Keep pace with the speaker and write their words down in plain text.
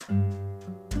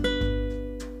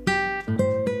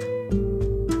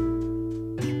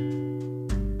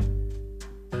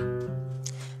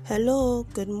Hello,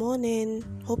 good morning.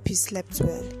 Hope you slept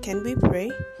well. Can we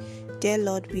pray? Dear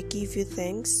Lord, we give you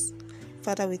thanks.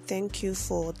 Father, we thank you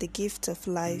for the gift of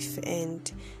life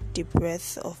and the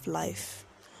breath of life.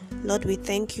 Lord, we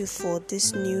thank you for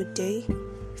this new day.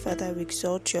 Father, we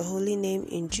exalt your holy name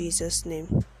in Jesus'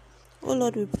 name. Oh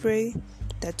Lord, we pray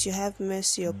that you have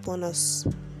mercy upon us.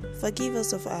 Forgive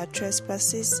us of our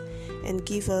trespasses and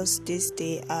give us this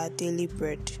day our daily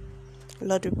bread.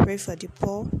 Lord, we pray for the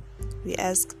poor. We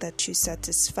ask that you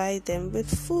satisfy them with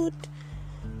food.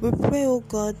 We pray, O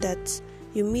God, that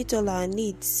you meet all our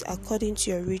needs according to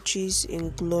your riches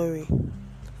in glory.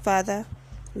 Father,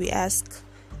 we ask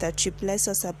that you bless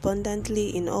us abundantly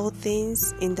in all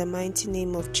things in the mighty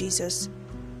name of Jesus.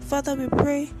 Father, we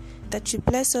pray that you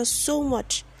bless us so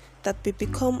much that we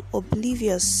become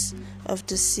oblivious of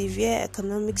the severe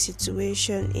economic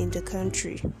situation in the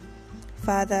country.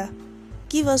 Father,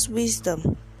 give us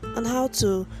wisdom on how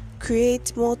to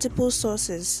create multiple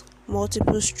sources,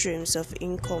 multiple streams of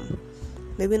income.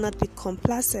 May we not be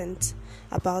complacent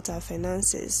about our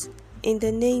finances. In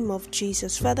the name of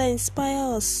Jesus, Father,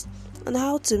 inspire us on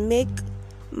how to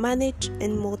manage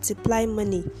and multiply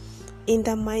money. In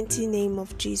the mighty name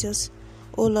of Jesus,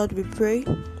 oh Lord, we pray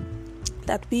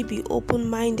that we be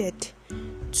open-minded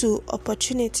to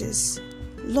opportunities.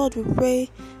 Lord, we pray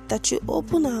that you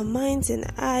open our minds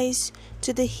and eyes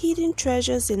to the hidden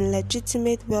treasures in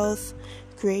legitimate wealth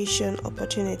creation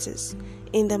opportunities.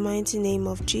 In the mighty name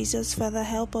of Jesus, Father,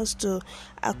 help us to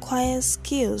acquire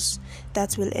skills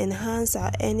that will enhance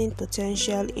our earning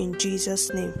potential in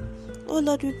Jesus' name. Oh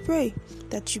Lord, we pray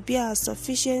that you be our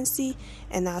sufficiency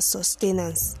and our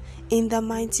sustenance. In the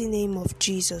mighty name of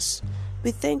Jesus,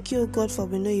 we thank you, God, for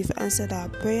we know you've answered our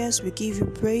prayers. We give you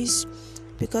praise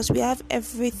because we have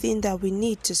everything that we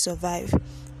need to survive.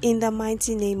 In the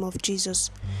mighty name of Jesus.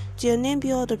 To your name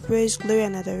be all the praise, glory,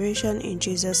 and adoration in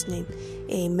Jesus' name.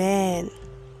 Amen.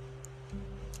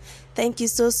 Thank you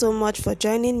so much for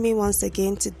joining me once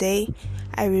again today.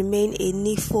 I remain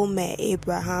Enifome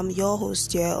Abraham, your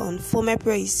host here on Fome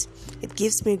Praise. It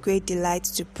gives me great delight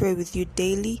to pray with you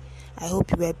daily. I hope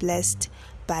you were blessed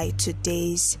by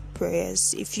today's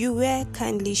prayers. If you were,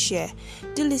 kindly share.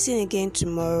 Do listen again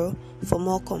tomorrow for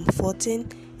more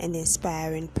comforting and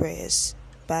inspiring prayers.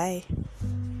 Bye.